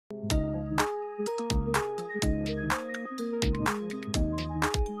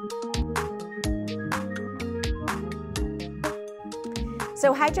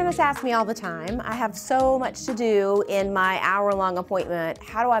So hygienists ask me all the time, I have so much to do in my hour-long appointment.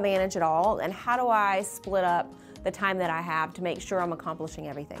 How do I manage it all? And how do I split up the time that I have to make sure I'm accomplishing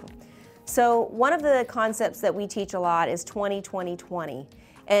everything? So one of the concepts that we teach a lot is 20-20-20.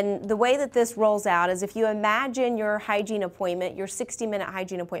 And the way that this rolls out is if you imagine your hygiene appointment, your 60-minute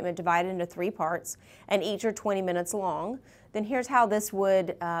hygiene appointment divided into 3 parts, and each are 20 minutes long, then here's how this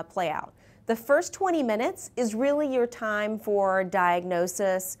would play out. The first 20 minutes is really your time for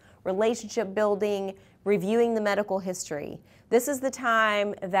diagnosis, relationship building, reviewing the medical history. This is the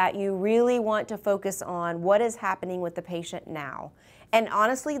time that you really want to focus on what is happening with the patient now. And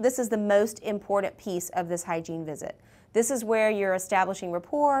honestly, this is the most important piece of this hygiene visit. This is where you're establishing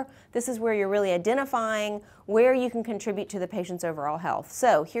rapport. This is where you're really identifying where you can contribute to the patient's overall health.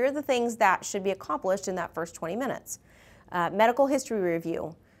 So here are the things that should be accomplished in that first 20 minutes. Medical history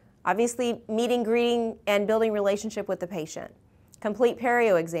review. Obviously, meeting, greeting, and building relationship with the patient. Complete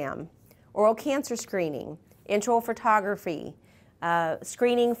perio exam, oral cancer screening, intraoral photography,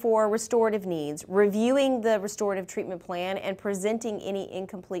 screening for restorative needs, reviewing the restorative treatment plan, and presenting any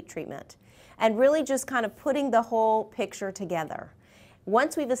incomplete treatment. And really just kind of putting the whole picture together.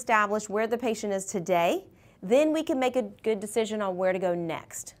 Once we've established where the patient is today, then we can make a good decision on where to go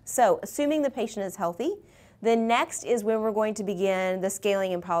next. So, assuming the patient is healthy, then next is when we're going to begin the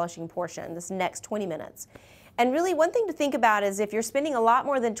scaling and polishing portion, this next 20 minutes. And really one thing to think about is if you're spending a lot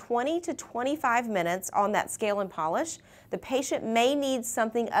more than 20 to 25 minutes on that scale and polish, the patient may need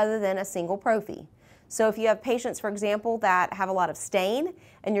something other than a single prophy. So if you have patients, for example, that have a lot of stain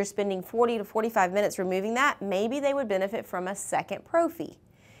and you're spending 40 to 45 minutes removing that, maybe they would benefit from a second prophy.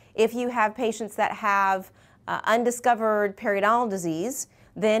 If you have patients that have undiscovered periodontal disease,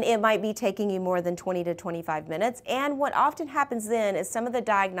 then it might be taking you more than 20 to 25 minutes. And what often happens then is some of the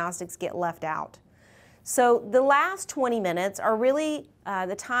diagnostics get left out. So the last 20 minutes are really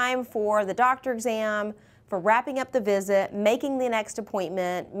the time for the doctor exam, for wrapping up the visit, making the next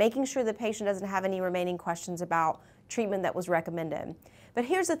appointment, making sure the patient doesn't have any remaining questions about treatment that was recommended. But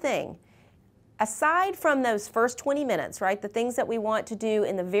here's the thing. Aside from those first 20 minutes, right, the things that we want to do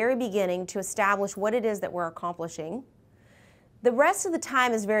in the very beginning to establish what it is that we're accomplishing, the rest of the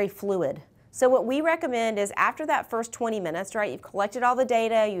time is very fluid. So what we recommend is after that first 20 minutes, right, you've collected all the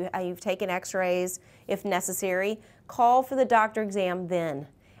data, you've taken x-rays if necessary, call for the doctor exam then.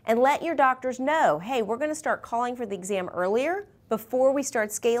 And let your doctors know, hey, we're going to start calling for the exam earlier before we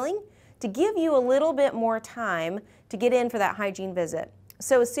start scaling to give you a little bit more time to get in for that hygiene visit.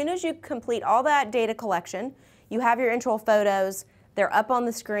 So as soon as you complete all that data collection, you have your intraoral photos, they're up on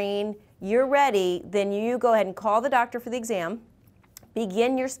the screen, you're ready, then you go ahead and call the doctor for the exam.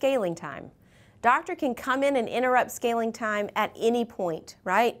 Begin your scaling time. Doctor can come in and interrupt scaling time at any point,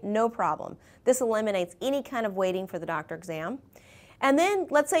 right? No problem. This eliminates any kind of waiting for the doctor exam. And then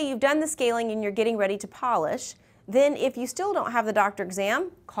let's say you've done the scaling and you're getting ready to polish. Then if you still don't have the doctor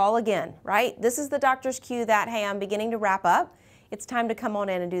exam, call again, right? This is the doctor's cue that, hey, I'm beginning to wrap up. It's time to come on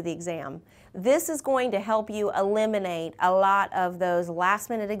in and do the exam. This is going to help you eliminate a lot of those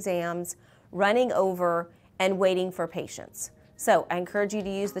last-minute exams, running over, and waiting for patients. So I encourage you to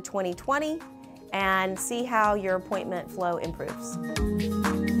use the 20-20 and see how your appointment flow improves.